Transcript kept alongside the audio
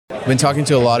I've been talking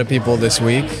to a lot of people this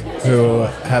week who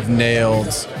have nailed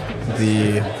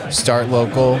the start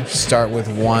local, start with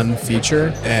one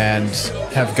feature, and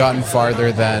have gotten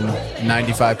farther than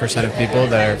 95% of people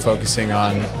that are focusing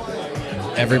on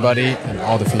everybody and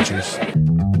all the features.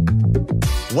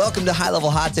 Welcome to High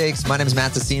Level Hot Takes. My name is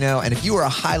Matt Tassino, and if you are a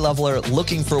high leveler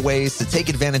looking for ways to take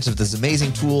advantage of this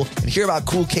amazing tool and hear about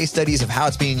cool case studies of how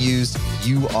it's being used,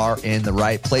 you are in the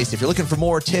right place. If you're looking for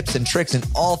more tips and tricks in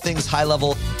all things high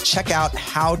level, check out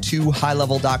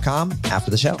howtohighlevel.com after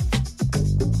the show.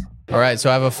 All right, so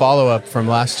I have a follow-up from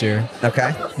last year.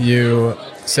 Okay. You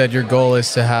said your goal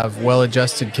is to have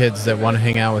well-adjusted kids that want to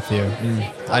hang out with you.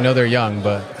 I know they're young,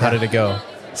 but how did it go?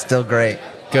 Still great.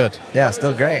 Good. Yeah,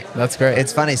 still great. That's great.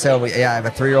 It's funny. So, I have a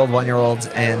 3-year-old, 1-year-old,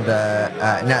 and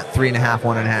not 3.5,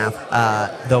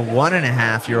 1.5. The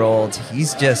 1.5-year-old,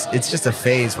 it's just a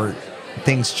phase where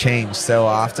things change so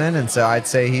often. And so I'd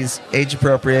say he's age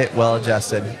appropriate,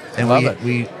 well-adjusted. And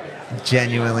we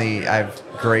genuinely, I have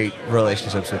great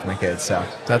relationships with my kids. So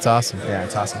that's awesome. Yeah,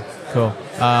 it's awesome. Cool.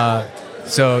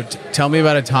 So tell me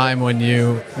about a time when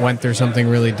you went through something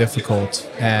really difficult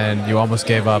and you almost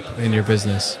gave up in your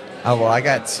business. Oh, well, I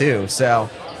got 2. So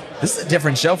this is a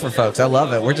different show for folks. I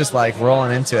love it. We're just like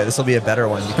rolling into it. This will be a better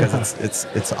one because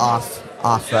it's off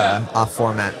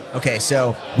format. Okay,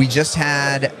 so we just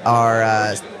had our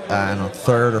I don't know,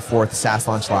 3rd or 4th SaaS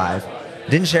launch live.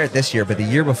 Didn't share it this year, but the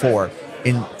year before,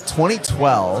 in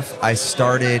 2012, I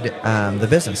started the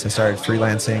business. I started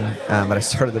freelancing, but I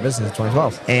started the business in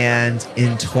 2012. And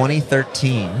in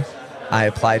 2013, I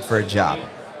applied for a job.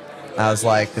 I was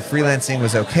like, the freelancing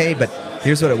was okay, but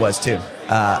here's what it was too.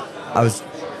 I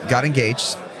got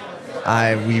engaged.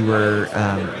 I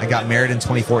got married in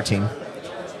 2014,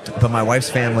 but my wife's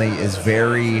family is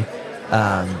very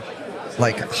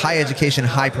high education,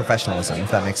 high professionalism, if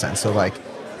that makes sense. So like,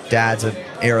 dad's an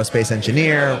aerospace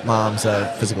engineer, mom's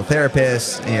a physical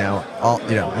therapist,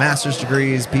 master's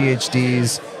degrees,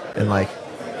 PhDs, and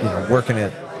working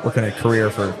a career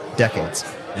for decades.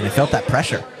 And I felt that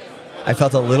pressure. I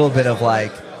felt a little bit of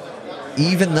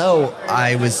even though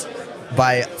I was,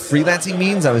 by freelancing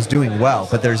means, I was doing well,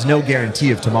 but there's no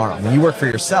guarantee of tomorrow. When you work for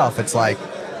yourself, it's like,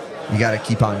 you got to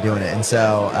keep on doing it. And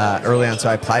so early on,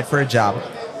 I applied for a job,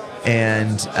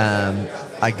 and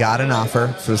I got an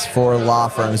offer. It was for a law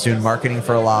firm. I was doing marketing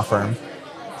for a law firm,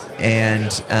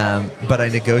 and but I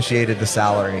negotiated the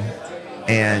salary,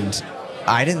 and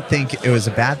I didn't think it was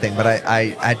a bad thing, but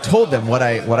I told them what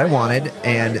I wanted,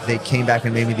 and they came back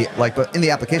and made me but in the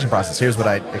application process, here's what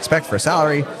I expect for a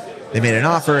salary. They made an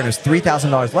offer, and it was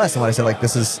 $3,000 less than what I said.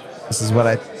 This is what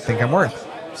I think I'm worth.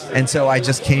 And so I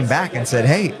just came back and said,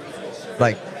 hey,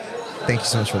 thank you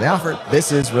so much for the offer.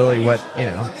 This is really what,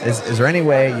 is there any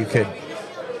way you could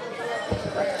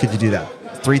you do that?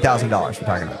 $3,000 we're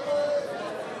talking about.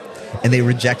 And they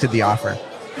rejected the offer.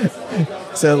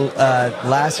 So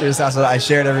last year's house, I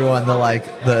shared everyone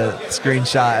the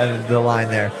screenshot and the line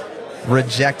there.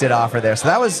 Rejected offer there. So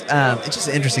that was it's just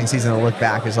an interesting season to look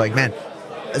back. It's like, man,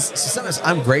 sometimes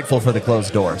I'm grateful for the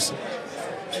closed doors.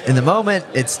 In the moment,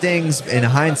 it stings. In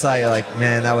hindsight, you're like,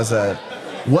 man, that was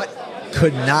what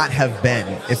could not have been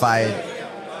if I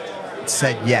had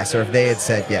said yes, or if they had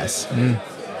said yes.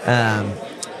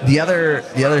 The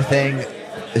other thing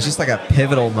is just a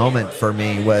pivotal moment for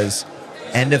me was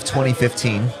end of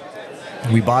 2015.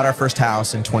 We bought our first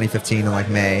house in 2015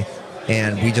 in May,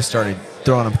 and we just started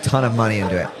throwing a ton of money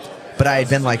into it. But I had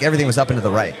been everything was up and to the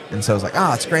right. And so I was like,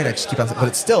 it's great. I just keep on, but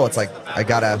it's still, I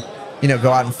gotta,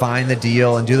 go out and find the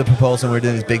deal and do the proposal. And we're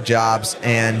doing these big jobs.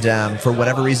 And for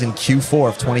whatever reason, Q4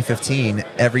 of 2015,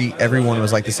 everyone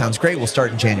was like, this sounds great. We'll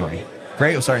start in January.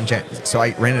 Great. We'll start in January. So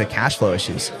I ran into cash flow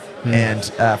issues. And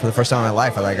for the first time in my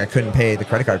life, I couldn't pay the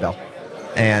credit card bill.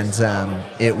 And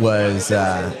it was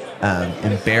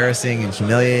embarrassing and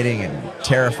humiliating and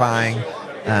terrifying.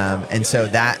 And so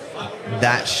that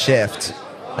shift,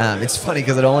 it's funny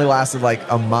because it only lasted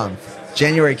a month.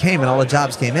 January came and all the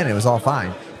jobs came in. It was all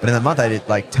fine. But in the month, I did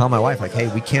tell my wife, hey,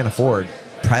 we can't afford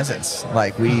presents.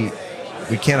 We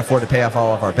can't afford to pay off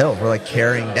all of our bills. We're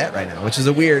carrying debt right now, which is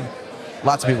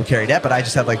lots of people carry debt, but I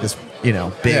just had this,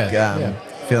 big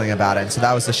feeling about it. And so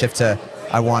that was the shift to,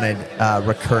 I wanted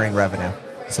recurring revenue.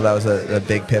 So that was a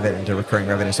big pivot into recurring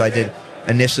revenue. So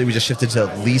initially we just shifted to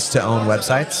lease to own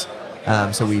websites.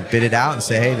 So we bid it out and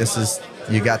say, hey,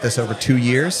 you got this over 2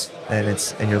 years, and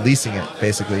you're leasing it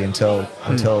basically until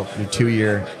your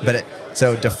 2-year.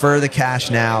 So defer the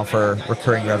cash now for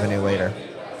recurring revenue later.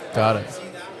 Got it.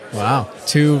 Wow.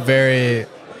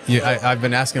 I've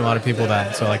been asking a lot of people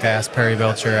that. So I asked Perry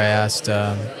Belcher, I asked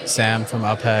Sam from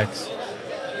UpHex,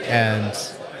 and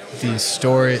the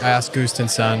story, I asked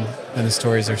Gustin's son, and the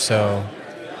stories are so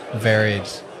varied.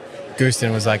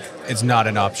 Gustin was like, it's not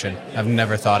an option. I've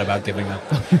never thought about giving up.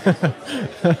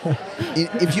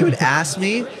 If you had asked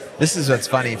me, this is what's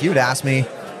funny. If you had asked me,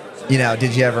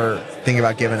 did you ever think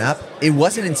about giving up? It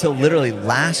wasn't until literally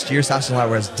last year, South July,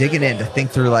 where I was digging in to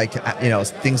think through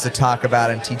things to talk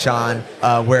about and teach on,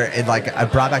 where it I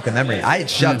brought back the memory. I had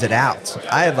shoved it out.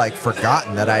 I had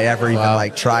forgotten that I ever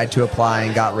even tried to apply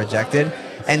and got rejected.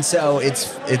 And so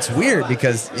it's weird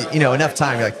because, enough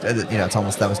time, it's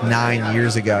almost, that was 9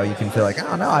 years ago. You can feel like,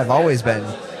 oh no, I've always been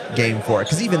game for it.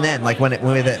 Because even then, when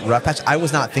we hit that rough patch, I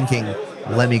was not thinking,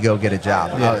 let me go get a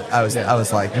job. Yeah. I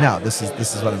was like, no, this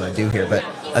is what I'm going to do here. But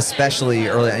especially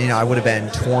early, I would have been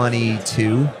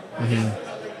 22,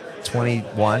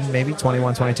 21, maybe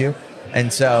 21, 22.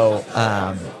 And so,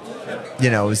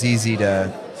 it was easy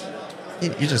to,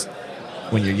 you just,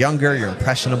 when you're younger, you're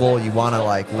impressionable. You want to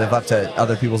live up to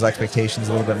other people's expectations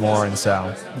a little bit more. And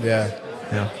so, yeah,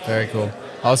 very cool.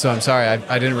 Also, I'm sorry,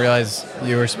 I didn't realize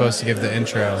you were supposed to give the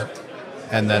intro,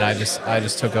 and then I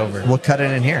just took over. We'll cut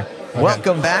it in here. Okay.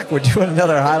 Welcome back. We're doing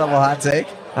another high-level hot take.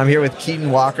 I'm here with Keaton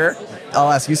Walker.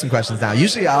 I'll ask you some questions now.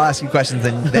 Usually I'll ask you questions,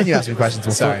 then you ask me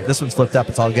questions. Sorry. This one's flipped up.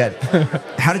 It's all good.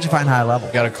 How did you find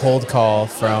HighLevel? Got a cold call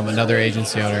from another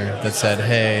agency owner that said,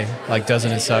 hey,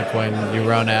 doesn't it suck when you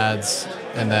run ads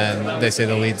and then they say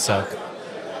the leads suck?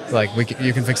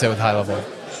 You can fix it with HighLevel.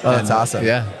 Oh, that's awesome.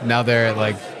 Yeah. Now they're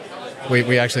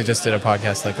we actually just did a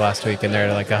podcast last week, and they're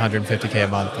at $150K a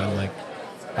month. And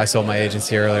I sold my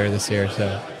agency earlier this year,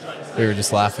 so we were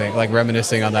just laughing,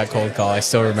 reminiscing on that cold call. I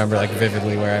still remember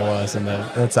vividly where I was and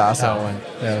that's awesome. How it went.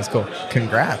 Yeah, it was cool.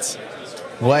 Congrats.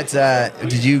 What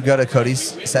did you go to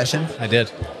Cody's session? I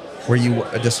did. Were you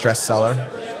a distressed seller?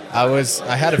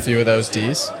 I had a few of those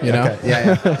D's, know? Okay.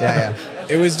 Yeah.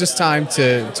 It was just time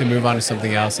to move on to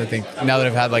something else. I think now that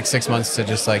I've had 6 months to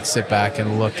just sit back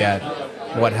and look at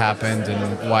what happened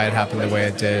and why it happened the way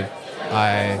it did,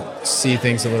 I see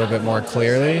things a little bit more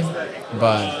clearly.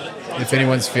 But if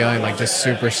anyone's feeling just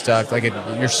super stuck,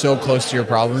 you're so close to your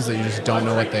problems that you just don't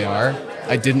know what they are.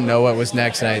 I didn't know what was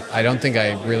next, and I don't think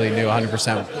I really knew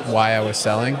 100% why I was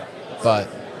selling, but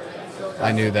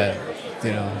I knew that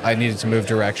I needed to move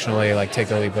directionally, take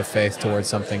a leap of faith towards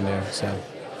something new. So,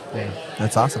 yeah.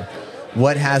 That's awesome.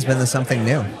 What has been the something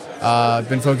new? I've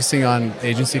been focusing on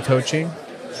agency coaching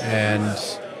and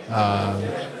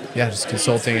just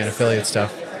consulting and affiliate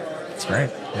stuff. That's great.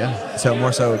 Yeah. So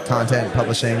more so content,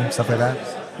 publishing, stuff like that?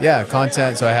 Yeah,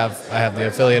 content. So I have the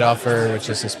affiliate offer, which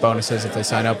is just bonuses if they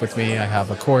sign up with me. I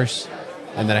have a course,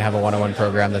 and then I have a one-on-one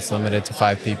program that's limited to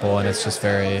 5 people, and it's just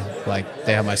very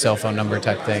they have my cell phone number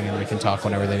type thing, and we can talk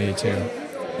whenever they need to.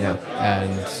 Yeah.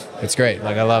 And it's great.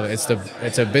 I love it.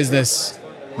 It's a business,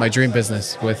 my dream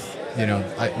business with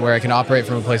where I can operate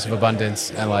from a place of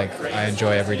abundance, and I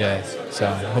enjoy every day. So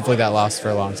hopefully that lasts for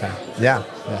a long time. Yeah.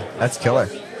 That's killer.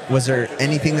 Was there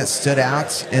anything that stood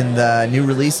out in the new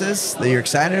releases that you're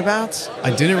excited about?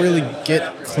 I didn't really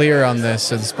get clear on this,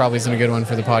 so this probably isn't a good one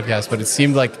for the podcast, but it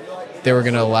seemed like they were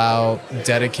going to allow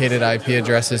dedicated IP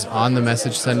addresses on the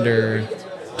message sender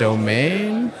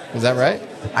domain. Is that right?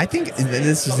 I think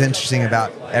this is interesting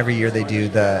about every year they do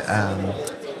the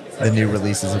new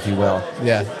releases, if you will.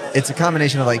 Yeah. It's a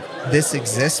combination of this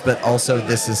exists, but also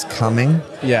this is coming.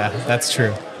 Yeah, that's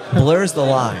true. Blurs the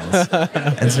lines.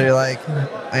 And so you're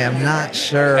I am not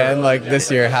sure. And this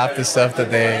year, half the stuff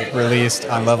that they released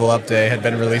on Level Up Day had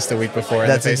been released a week before.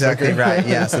 That's exactly right.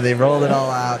 Yeah, so they rolled it all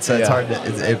out, so it's hard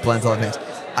to, it blends all the things.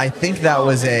 I think that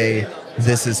was a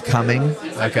this is coming.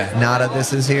 Okay. Not a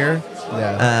this is here.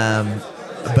 Yeah.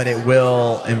 But it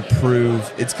will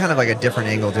improve. It's kind of a different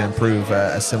angle to improve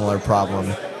a similar problem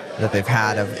that they've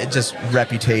had of it just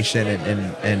reputation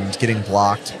and getting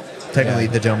blocked. Technically,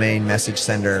 the domain message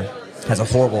sender has a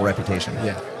horrible reputation.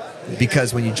 Yeah.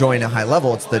 Because when you join a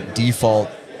HighLevel, it's the default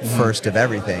first of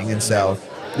everything. And so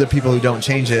the people who don't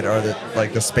change it are the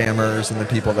spammers and the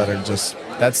people that are just...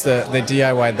 They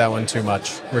DIY'd that one too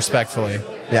much, respectfully.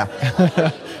 Yeah.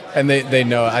 And they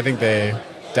know, I think they,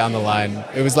 down the line,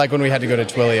 it was when we had to go to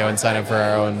Twilio and sign up for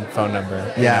our own phone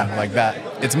number. Yeah.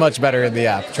 That. It's much better in the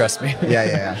app, trust me.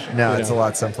 Yeah. No, it's a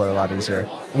lot simpler, a lot easier.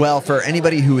 Well, for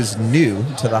anybody who is new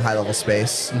to the HighLevel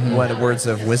space, what words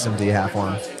of wisdom do you have for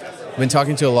them? I've been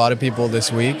talking to a lot of people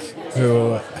this week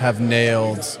who have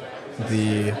nailed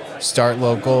the start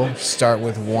local, start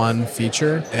with one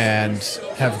feature, and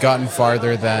have gotten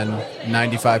farther than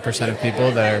 95% of people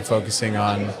that are focusing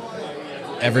on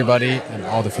everybody and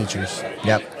all the features.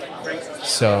 Yep.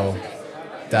 So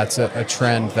that's a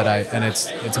trend that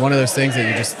it's one of those things that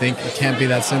you just think it can't be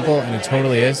that simple, and it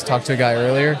totally is. Talked to a guy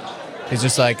earlier He's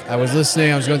just like, I was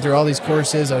listening, I was going through all these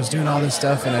courses, I was doing all this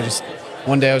stuff, and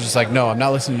one day I was just like, no, I'm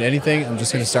not listening to anything, I'm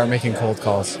just going to start making cold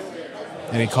calls.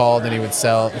 And he called and he would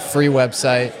sell a free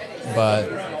website,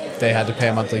 but they had to pay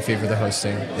a monthly fee for the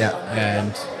hosting. Yeah.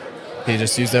 And he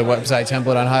just used a website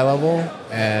template on HighLevel,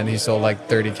 and he sold like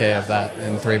 30K of that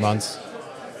in 3 months.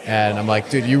 And I'm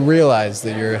like, dude, you realize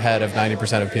that you're ahead of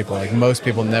 90% of people. Like, most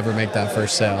people never make that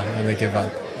first sale and they give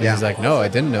up. And he's like, no, I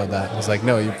didn't know that. He's like,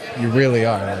 no, you really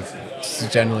are. Like, this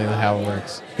is generally how it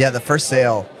works. Yeah, the first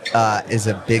sale is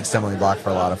a big stumbling block for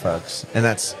a lot of folks. And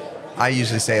I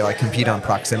usually say, like, compete on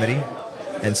proximity.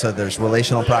 And so there's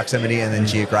relational proximity and then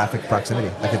geographic proximity.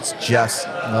 Like, it's just...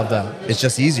 Love that. It's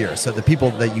just easier. So the people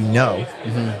that you know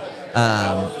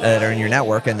that are in your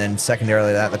network, and then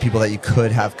secondarily that, the people that you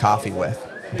could have coffee with.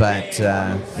 But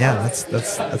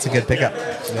that's a good pickup.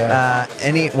 Yeah.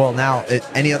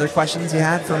 Any other questions you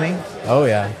had for me? Oh,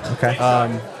 yeah. Okay.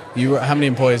 How many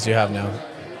employees do you have now?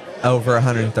 Over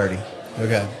 130.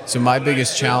 Okay. So my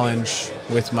biggest challenge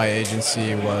with my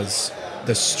agency was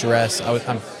the stress.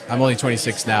 I'm only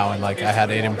 26 now, and like I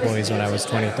had 8 employees when I was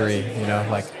 23. You know,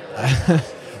 like I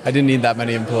didn't need that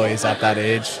many employees at that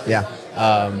age. Yeah.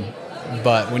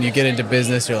 But when you get into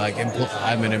business, you're like,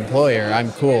 I'm an employer,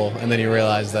 I'm cool, and then you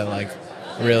realize that like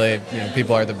really,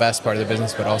 people are the best part of the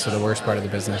business, but also the worst part of the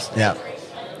business. Yeah.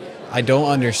 I don't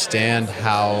understand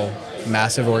how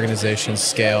massive organizations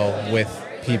scale with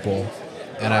people,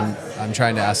 and I'm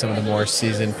trying to ask some of the more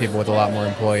seasoned people with a lot more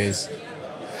employees,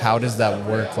 how does that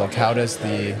work? Like, how does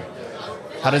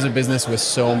a business with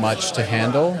so much to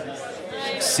handle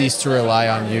cease to rely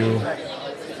on you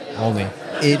only?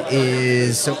 It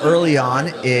is, so early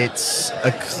on, it's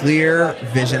a clear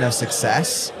vision of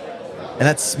success, and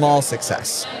that's small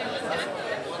success.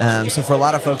 So for a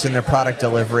lot of folks in their product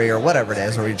delivery or whatever it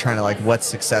is, where you're trying to like, what's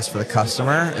success for the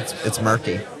customer, it's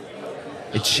murky.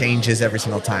 It changes every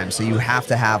single time. So you have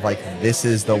to have like, this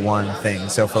is the one thing.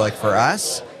 So for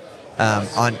us,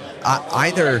 on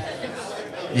either,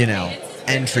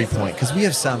 entry point, because we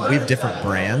have different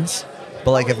brands,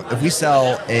 but like if we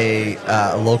sell a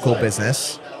local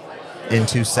business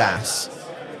into SaaS,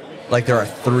 like there are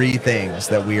 3 things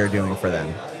that we are doing for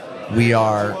them. We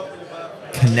are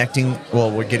connecting,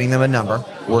 we're getting them a number.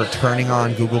 We're turning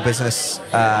on Google Business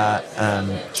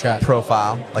Chat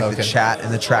profile, like the chat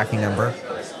and the tracking number.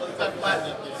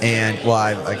 And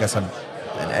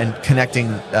and connecting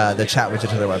the chat widget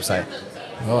to their website.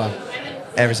 Oh, wow.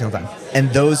 Every single time. And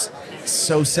those,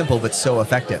 so simple but so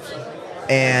effective.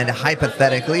 And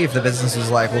hypothetically, if the business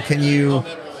was like, well, can you,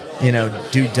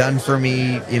 do done for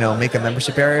me, make a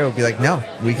membership area, it would be like, no,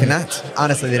 we cannot.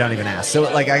 Honestly, they don't even ask. So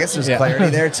like, I guess there's clarity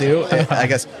there too. I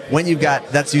guess when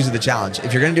that's usually the challenge.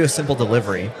 If you're going to do a simple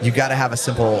delivery, you got to have a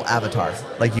simple avatar.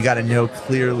 Like you got to know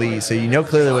clearly. So you know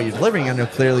clearly what you're delivering, you got to know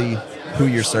clearly who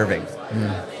you're serving.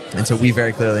 And so we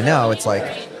very clearly know it's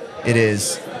like, it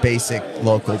is basic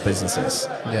local businesses.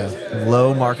 Yeah.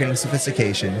 Low marketing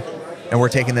sophistication. And we're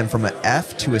taking them from an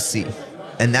F to a C.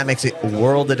 And that makes a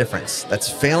world of difference. That's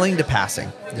failing to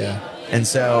passing. Yeah. And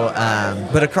so,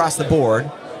 but across the board,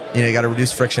 you got to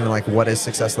reduce friction and like, what does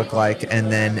success look like?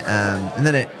 And then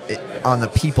it on the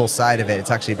people side of it,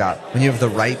 it's actually about when you have the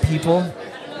right people,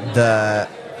 the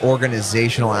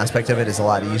organizational aspect of it is a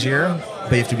lot easier,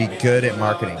 but you have to be good at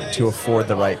marketing to afford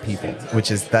the right people,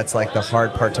 that's like the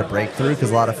hard part to break through, because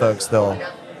a lot of folks, they'll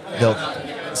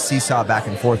seesaw back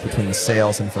and forth between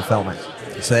sales and fulfillment.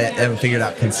 So they haven't figured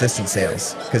out consistent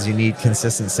sales, because you need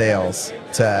consistent sales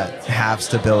to have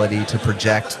stability, to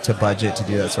project, to budget, to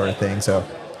do that sort of thing. So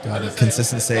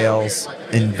consistent sales,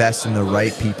 invest in the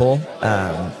right people.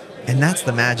 And that's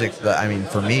the magic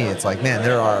for me, it's like, man,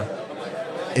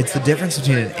 it's the difference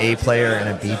between an A player and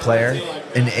a B player.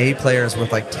 An A player is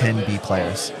worth like 10 B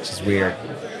players, which is weird.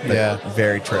 But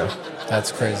very true.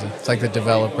 That's crazy. It's like the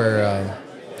developer,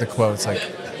 the quote's like,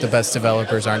 the best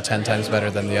developers aren't 10 times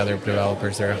better than the other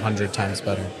developers. They're 100 times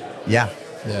better. Yeah.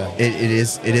 Yeah. It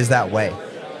is that way.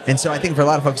 And so I think for a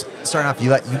lot of folks starting off,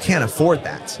 you can't afford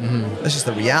that. Mm-hmm. That's just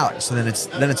the reality. So then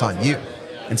it's on you.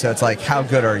 And so it's like, how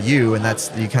good are you? And that's,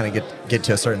 you kind of get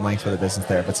to a certain length for the business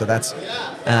there. But so that's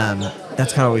kind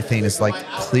of what we think is like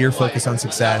clear focus on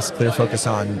success, clear focus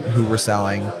on who we're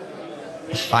selling,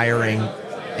 hiring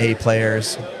A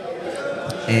players,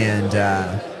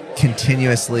 and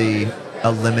continuously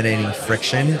eliminating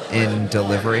friction in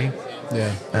delivery.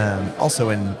 Yeah. Also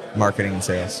in marketing and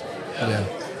sales. Yeah.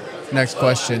 Next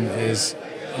question is,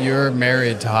 you're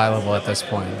married to HighLevel at this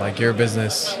point. Like, your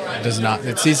business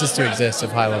it ceases to exist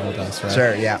if HighLevel does, right?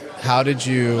 Sure, yeah. How did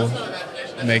you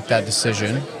make that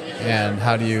decision, and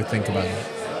how do you think about it?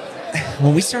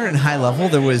 When we started in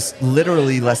HighLevel, there was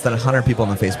literally less than 100 people in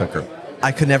the Facebook group.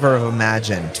 I could never have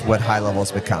imagined what HighLevel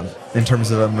has become in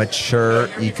terms of a mature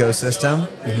ecosystem.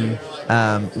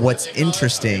 What's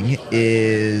interesting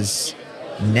is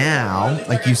now,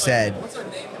 like you said,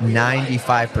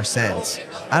 95%.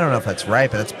 I don't know if that's right,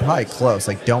 but that's probably close.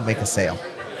 Like, don't make a sale.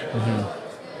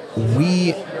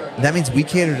 That means we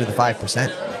cater to the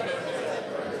 5%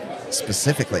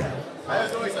 specifically.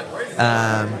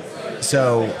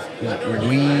 So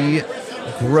we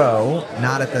grow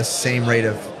not at the same rate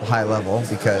of HighLevel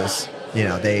because, I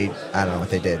don't know what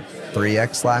they did,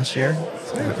 3x last year.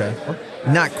 Okay.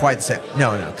 Not quite the same.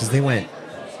 No, because they went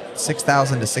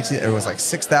 6,000 to 60. It was like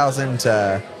 6,000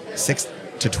 to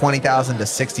 20,000 to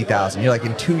 60,000. You're like,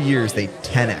 in 2 years they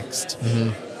 10x'd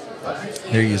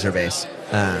their user base.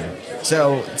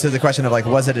 So to the question of like,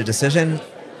 was it a decision?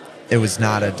 It was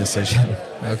not a decision.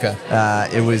 Okay.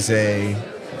 It was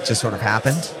just sort of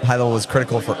happened. HighLevel was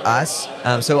critical for us.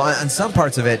 So on some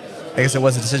parts of it, I guess it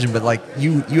was a decision, but like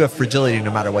you have fragility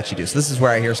no matter what you do. So this is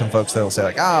where I hear some folks that will say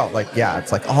like, oh, like, yeah,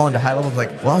 it's like all into HighLevel. It's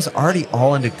like, well, I was already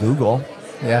all into Google.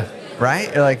 Yeah.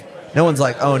 Right? You're like, no one's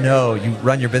like, oh no, you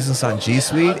run your business on G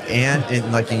Suite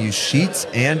and like you use Sheets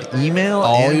and email.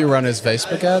 All you run is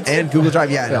Facebook ads? And Google Drive.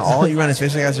 Yeah, no, all you run is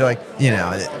Facebook ads. You're like,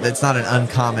 it's not an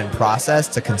uncommon process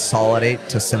to consolidate,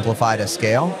 to simplify, to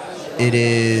scale. It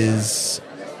is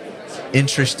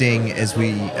interesting as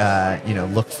we,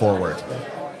 look forward.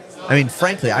 I mean,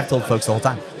 frankly, I've told folks the whole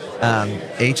time,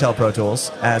 HL Pro Tools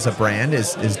as a brand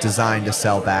is designed to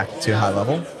sell back to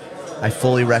HighLevel. I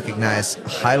fully recognize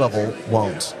HighLevel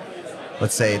won't.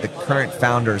 Let's say the current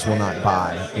founders will not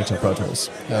buy HL Pro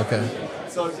Tools. Okay.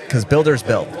 Because builders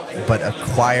build, but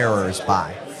acquirers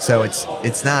buy. So it's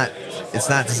not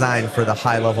designed for the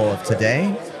HighLevel of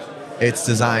today. It's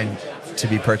designed to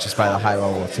be purchased by the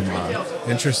HighLevel of tomorrow.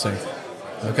 Interesting.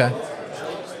 Okay.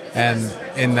 And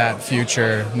in that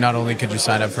future, not only could you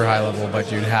sign up for HighLevel,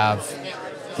 but you'd have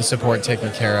the support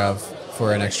taken care of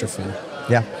for an extra fee.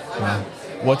 Yeah. Wow.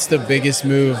 What's the biggest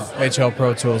move HL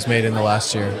Pro Tools made in the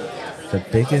last year? The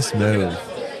biggest move.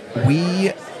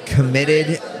 We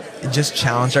committed, just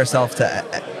challenged ourselves to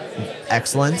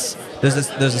excellence. There's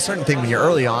a certain thing when you're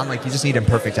early on, like you just need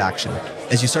imperfect action.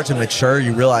 As you start to mature,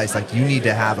 you realize like you need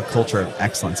to have a culture of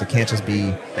excellence. It can't just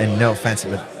be, and no offense,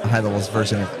 but HighLevel's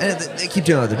version of, and they keep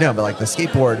doing what they're doing, but like the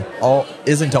skateboard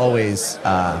isn't always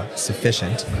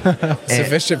sufficient.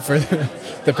 Sufficient for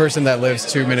the person that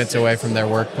lives 2 minutes away from their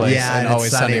workplace and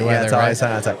always sunny weather, it's right? always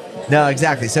sunny outside. No,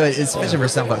 exactly. So it's sufficient for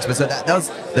some folks. But so that was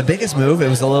the biggest move. It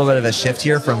was a little bit of a shift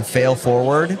here from fail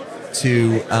forward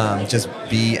to just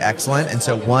be excellent. And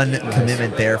so one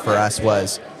commitment there for us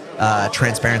was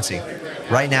transparency.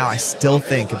 Right now, I still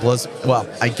think it blows. Well,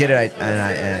 I get it,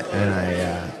 and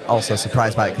I also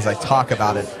surprised by it because I talk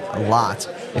about it a lot.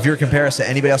 If you were to compare us to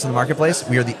anybody else in the marketplace,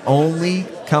 we are the only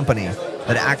company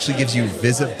that actually gives you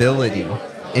visibility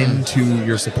into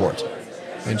your support.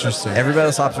 Interesting. Everybody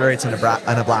else operates in a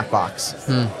black box,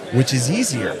 which is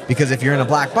easier because if you're in a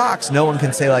black box, no one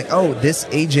can say like, oh, this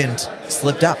agent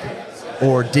slipped up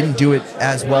or didn't do it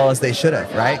as well as they should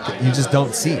have, right? You just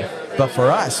don't see. But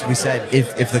for us, we said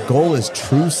if the goal is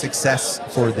true success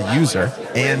for the user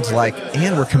and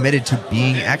we're committed to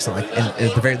being excellent, and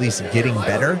at the very least getting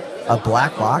better, a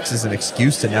black box is an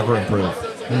excuse to never improve.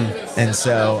 And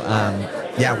so,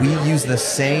 we use the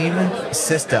same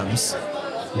systems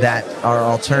that our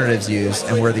alternatives use,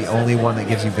 and we're the only one that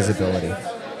gives you visibility.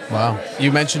 Wow.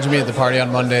 You mentioned to me at the party on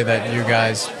Monday that you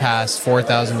guys passed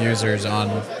 4,000 users on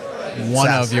one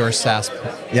SaaS. of your SaaS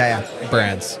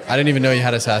brands. I didn't even know you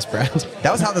had a SaaS brand.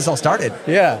 That was how this all started.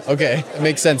 Yeah, okay. It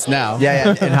makes sense now. Yeah.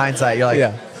 In hindsight, you're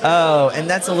like, oh, and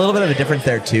that's a little bit of a difference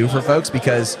there too for folks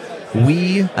because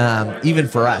we, even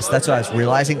for us, that's what I was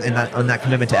realizing on that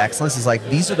commitment to excellence is like,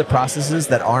 these are the processes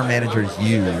that our managers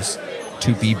use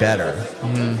to be better.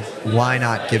 Why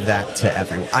not give that to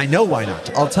everyone? I know why not.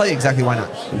 I'll tell you exactly why not.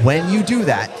 When you do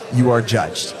that, you are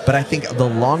judged. But I think the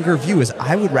longer view is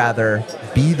I would rather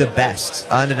be the best,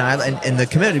 undeniable. And the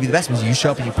commitment to be the best means you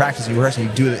show up and you practice and you rehearse and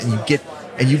you do it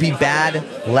and you be bad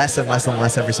less and less and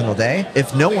less every single day.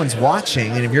 If no one's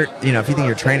watching, and if you're, if you think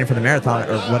you're training for the marathon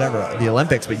or whatever, the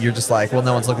Olympics, but you're just like, well,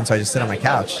 no one's looking, so I just sit on my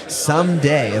couch.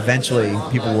 Someday, eventually,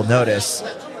 people will notice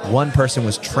one person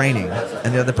was training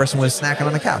and the other person was snacking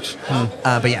on the couch.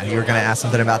 But yeah, you were going to ask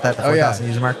something about that, the 4,000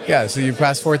 user mark? Yeah, so you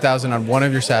passed 4,000 on one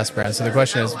of your SaaS brands. So the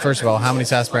question is, first of all, how many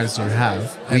SaaS brands do you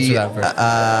have? Answer that first.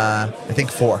 I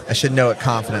think 4. I should know it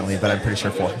confidently, but I'm pretty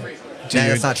sure 4.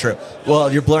 That's not true.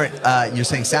 Well, you're blurring. You're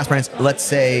saying SaaS brands. Let's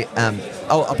say,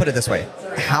 I'll put it this way.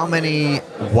 How many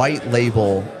white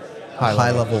label,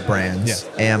 HighLevel brands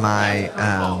am I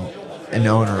an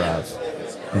owner of?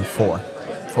 And 4.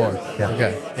 4. Yeah.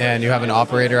 Okay. And you have an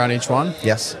operator on each one?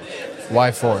 Yes.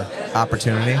 Why 4?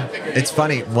 Opportunity. It's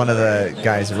funny. One of the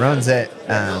guys who runs it.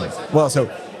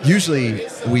 So usually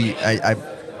I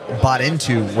bought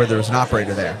into where there was an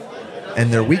operator there,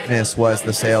 and their weakness was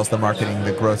the sales, the marketing,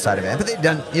 the growth side of it. But they'd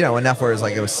done enough where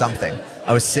it was something.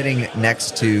 I was sitting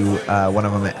next to one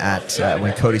of them at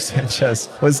when Cody Sanchez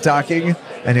was talking,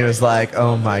 and he was like,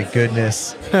 "Oh my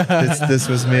goodness, this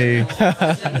was me."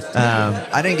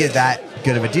 I didn't get that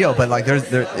good of a deal, but like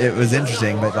it was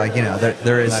interesting. But like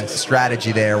there is Nice.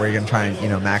 strategy there where you're gonna try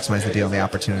and maximize the deal and the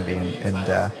opportunity. And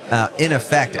in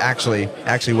effect, actually,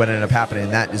 what ended up happening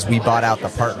in that is we bought out the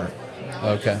partner.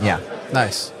 Okay. Yeah.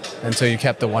 Nice. And so you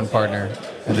kept the one partner,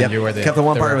 and then you were kept the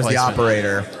one partner was the replacement.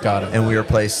 operator. Got it. And we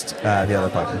replaced the other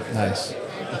partner. Nice.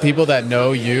 People that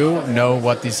know you know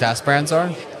what these SaaS brands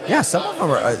are? Yeah, some of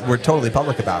them we're totally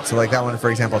public about. So like that one, for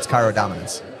example, it's Cairo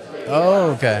Dominance.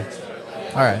 Oh, okay.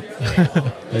 All right.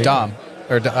 Dom.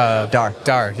 Or Dar.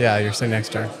 Dar. Yeah, you're sitting next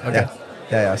to her. Okay.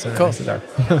 Yeah. So Cool. next to Dar.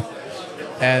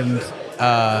 And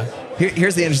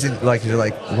Here's the interesting, you're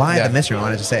like, why the mystery? I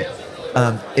wanted to say it.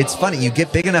 It's funny, you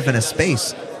get big enough in a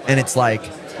space, and it's like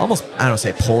almost, I don't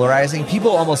say polarizing.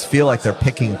 People almost feel like they're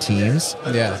picking teams.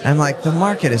 Yeah. And like the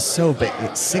market is so big.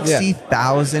 It's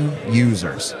 60,000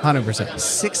 users. 100%.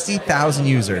 60,000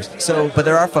 users. So, but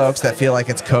there are folks that feel like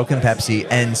it's Coke and Pepsi.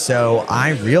 And so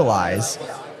I realize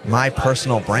my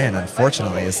personal brand,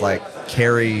 unfortunately, is like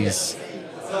carries...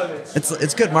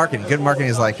 It's good marketing. Good marketing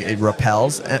is like it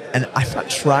repels, and I'm not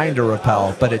trying to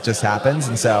repel, but it just happens,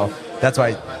 and so that's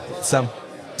why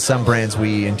some brands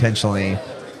we intentionally,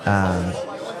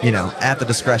 at the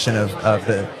discretion of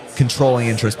the controlling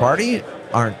interest party,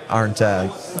 aren't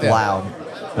loud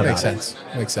about Makes sense.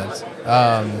 Makes sense.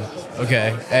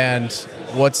 Okay, and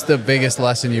what's the biggest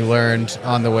lesson you learned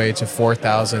on the way to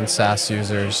 4,000 SaaS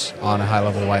users on a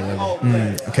high-level white label?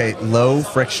 Okay, low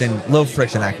friction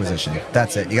acquisition.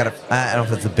 That's it. You got to. I don't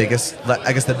know if it's the biggest.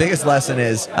 I guess the biggest lesson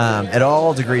is at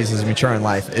all degrees as you mature in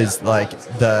life is like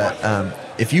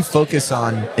if you focus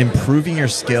on improving your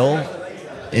skill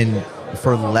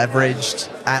for leverage,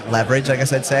 I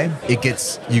guess I'd say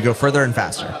you go further and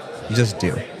faster. You just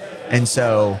do. And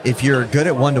so if you're good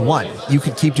at one-to-one, you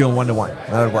could keep doing one-to-one.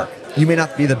 That would work. You may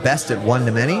not be the best at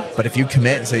one-to-many, but if you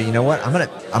commit and say, you know what, I'm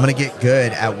gonna get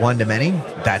good at one-to-many,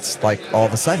 that's like all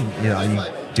of a sudden, you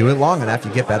do it long enough,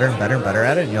 you get better and better and better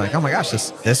at it, and you're like, oh my gosh,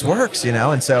 this works,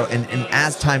 And so and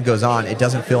as time goes on, it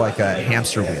doesn't feel like a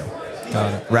hamster wheel.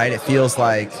 Got it. Right? It feels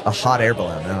like a hot air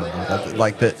balloon. I don't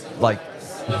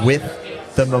know.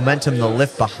 With the momentum, the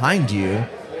lift behind you,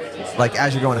 like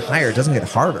as you're going higher, it doesn't get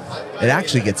harder. It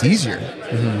actually gets easier.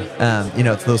 Mm-hmm.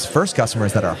 It's those first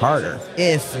customers that are harder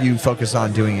if you focus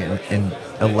on doing it in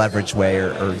a leverage way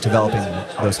or developing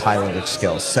those high leverage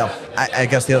skills. So I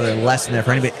guess the other lesson there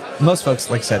for anybody, most folks,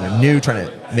 like I said, are new, trying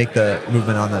to make the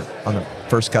movement on the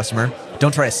first customer.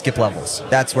 Don't try to skip levels.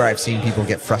 That's where I've seen people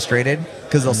get frustrated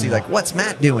because they'll see like, what's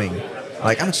Matt doing?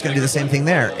 Like, I'm just going to do the same thing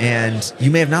there. And you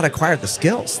may have not acquired the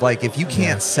skills. Like, if you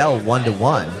can't sell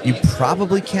one-to-one, you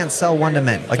probably can't sell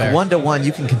one-to-many. Like, Fair. One-to-one,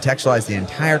 you can contextualize the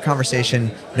entire conversation,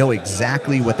 know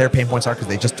exactly what their pain points are because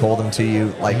they just told them to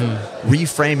you. Like,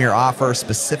 reframe your offer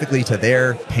specifically to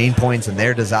their pain points and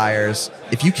their desires.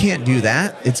 If you can't do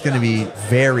that, it's going to be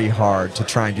very hard to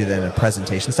try and do that in a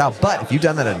presentation style. But if you've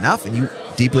done that enough and you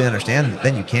deeply understand,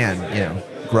 then you can,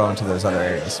 grow into those other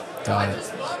areas. Got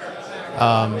it.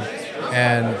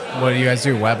 And what do you guys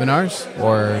do? Webinars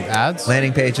or ads?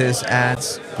 Landing pages,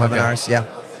 ads, webinars, yeah.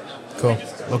 Cool.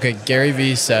 Okay, Gary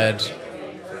Vee said,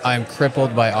 I'm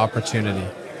crippled by opportunity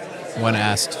when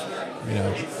asked,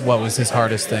 what was his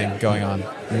hardest thing going on.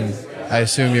 I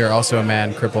assume you're also a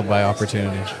man crippled by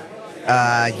opportunity.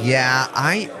 Yeah,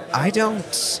 I don't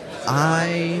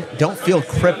feel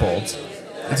crippled.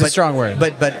 It's a strong word.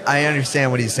 But I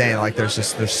understand what he's saying. Like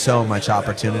there's so much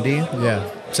opportunity. Yeah.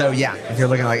 So yeah, if you're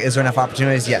looking like, is there enough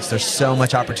opportunities? Yes, there's so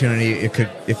much opportunity. It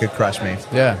could crush me.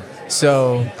 Yeah.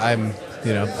 So I'm,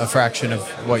 a fraction of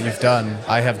what you've done.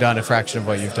 I have done a fraction of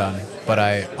what you've done, but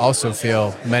I also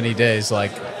feel many days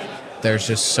like there's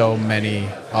just so many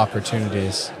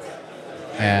opportunities,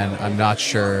 and I'm not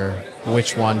sure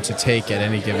which one to take at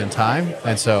any given time.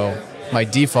 And so my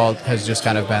default has just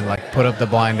kind of been like, put up the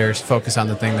blinders, focus on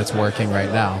the thing that's working right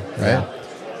now, right? Yeah.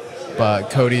 But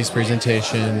Cody's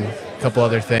presentation, a couple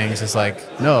other things, is like,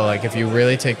 no, like if you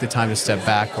really take the time to step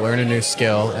back, learn a new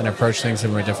skill, and approach things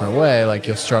in a different way, like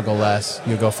you'll struggle less,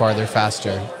 you'll go farther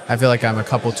faster. I feel like I'm a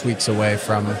couple tweaks away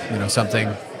from,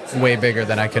 something way bigger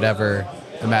than I could ever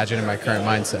imagine in my current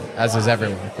mindset, as is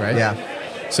everyone, right?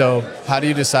 Yeah. So how do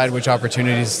you decide which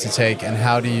opportunities to take, and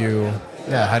how do you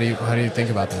think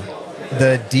about them?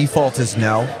 The default is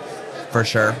no, for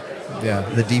sure. Yeah.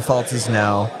 The default is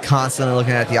no. Constantly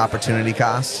looking at the opportunity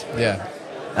cost. Yeah.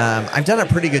 I've done a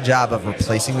pretty good job of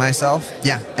replacing myself.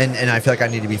 Yeah, and I feel like I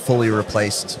need to be fully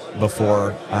replaced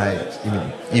before I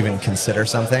even consider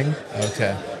something.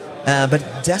 Okay.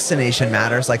 But destination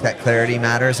matters, like that clarity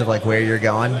matters of like where you're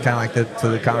going. Kind of like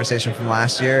the conversation from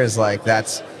last year is like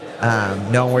that's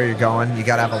knowing where you're going. You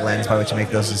got to have a lens by which you make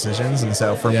those decisions. And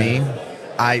so for me,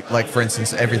 I like, for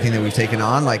instance, everything that we've taken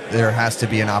on, like there has to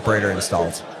be an operator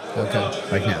installed. Okay.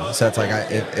 Like now, so it's like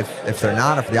if they're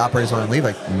not, if the operators want to leave,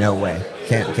 like no way,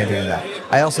 can't do that.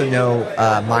 I also know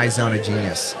my zone of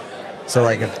genius. So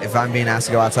like if I'm being asked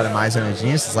to go outside of my zone of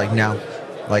genius, it's like no,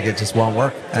 like it just won't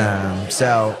work.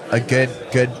 So a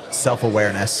good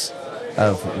self-awareness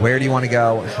of where do you want to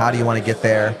go, how do you want to get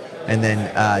there, and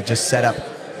then just set up.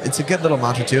 It's a good little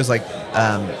mantra too. Is like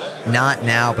not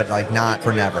now, but like not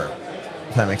for never.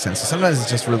 If that makes sense. So sometimes it's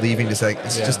just relieving to say like,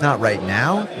 it's just not right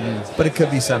now, but it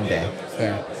could be someday.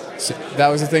 Fair. So that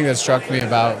was the thing that struck me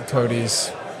about Cody's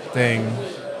thing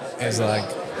is like,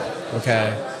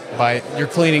 okay, your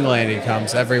cleaning lady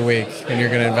comes every week and you're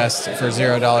going to invest for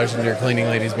 $0 into your cleaning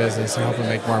lady's business and hope to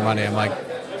make more money. I'm like,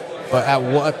 but at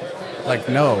what? Like,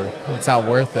 no, it's not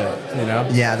worth it, you know?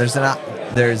 Yeah, there's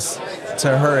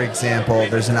to her example,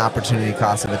 there's an opportunity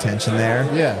cost of attention there.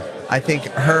 Yeah. I think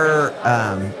her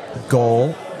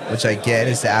goal, which I get,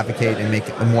 is to advocate and make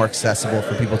it more accessible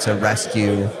for people to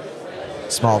rescue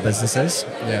small businesses.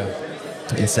 Yeah.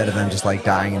 Instead of them just like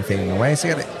dying and fading away. So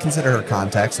you got to consider her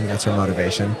context, and that's her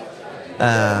motivation.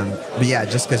 But yeah,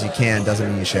 just because you can doesn't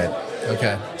mean you should.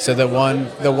 Okay. So the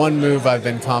one move I've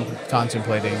been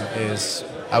contemplating is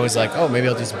I was like, oh, maybe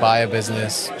I'll just buy a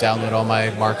business, download all my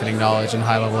marketing knowledge and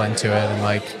HighLevel into it, and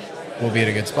like we'll be at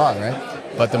a good spot, right?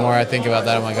 But the more I think about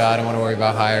that, I'm like, oh, I don't want to worry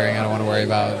about hiring. I don't want to worry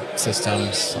about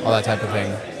systems, all that type of thing.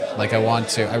 Like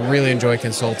I really enjoy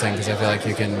consulting because I feel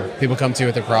like people come to you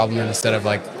with a problem, and instead of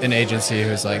like an agency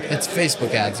who's like, it's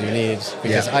Facebook ads you need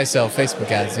because I sell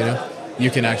Facebook ads, you know, you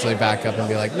can actually back up and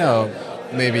be like, no,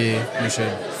 maybe you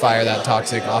should fire that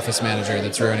toxic office manager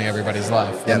that's ruining everybody's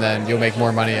life. Yep. And then you'll make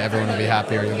more money, everyone will be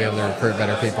happier, you'll be able to recruit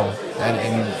better people.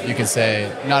 And you can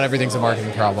say, not everything's a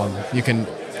marketing problem. You can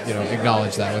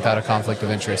acknowledge that without a conflict of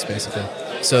interest, basically.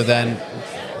 So then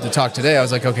the talk today, I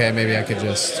was like, okay, maybe I could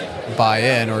just buy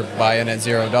in at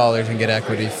 $0 and get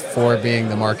equity for being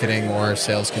the marketing or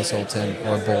sales consultant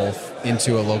or both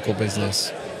into a local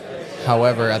business.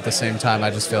 However, at the same time, I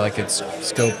just feel like it's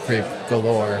scope creep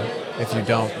galore if you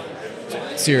don't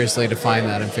seriously define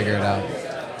that and figure it out.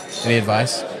 Any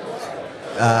advice?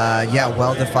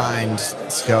 Well-defined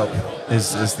scope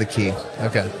is the key.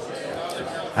 Okay.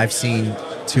 I've seen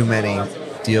too many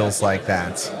deals like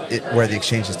that where the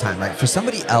exchange is time. Like for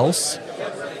somebody else,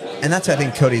 and that's what I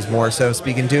think Cody's more so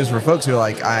speaking to, is for folks who are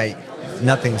like,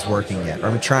 nothing's working yet, or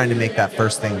I'm trying to make that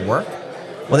first thing work.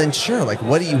 Well then sure, like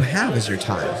what do you have as your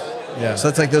time? Yeah. So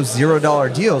it's like those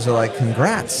 $0 deals are like,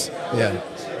 congrats. Yeah.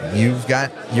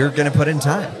 You're going to put in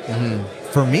time.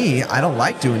 Mm-hmm. For me, I don't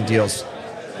like doing deals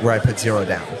where I put $0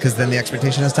 down because then the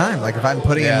expectation is time. Like if I'm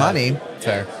putting in money,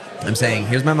 fair. I'm saying,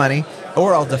 here's my money,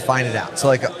 or I'll define it out. So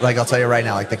like I'll tell you right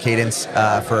now, like the cadence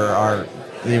for our,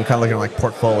 kind of looking at like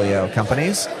portfolio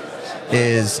companies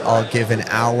is I'll give an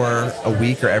hour a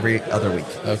week or every other week.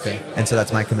 Okay. And so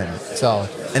that's my commitment. Solid.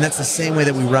 And that's the same way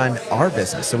that we run our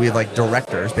business. So we have like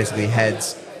directors, basically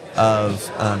heads of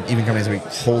even companies we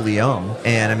wholly own,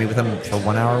 and I meet with them for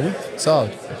 1 hour a week.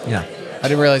 Solid. Yeah. I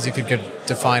didn't realize you could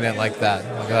define it like that.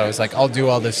 Like I was like, I'll do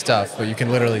all this stuff, but you can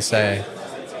literally say,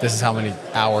 this is how many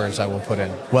hours I will put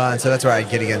in. Well, and so that's where I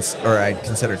get against, or I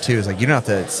consider too, is like you don't have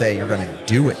to say you're going to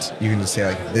do it. You can just say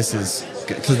like, this is,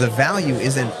 because the value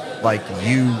isn't like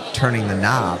you turning the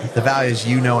knob. The value is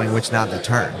you knowing which knob to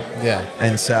turn. Yeah.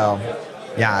 And so,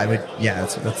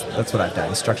 that's what I've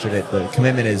done. Structured it. The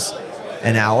commitment is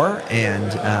an hour,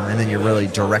 and then you're really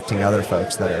directing other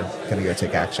folks that are going to go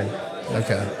take action.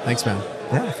 Okay. Thanks, man.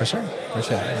 Yeah, for sure.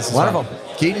 Appreciate it. Wonderful.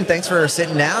 Keaton, thanks for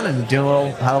sitting down and doing a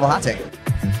little HighLevel hot take.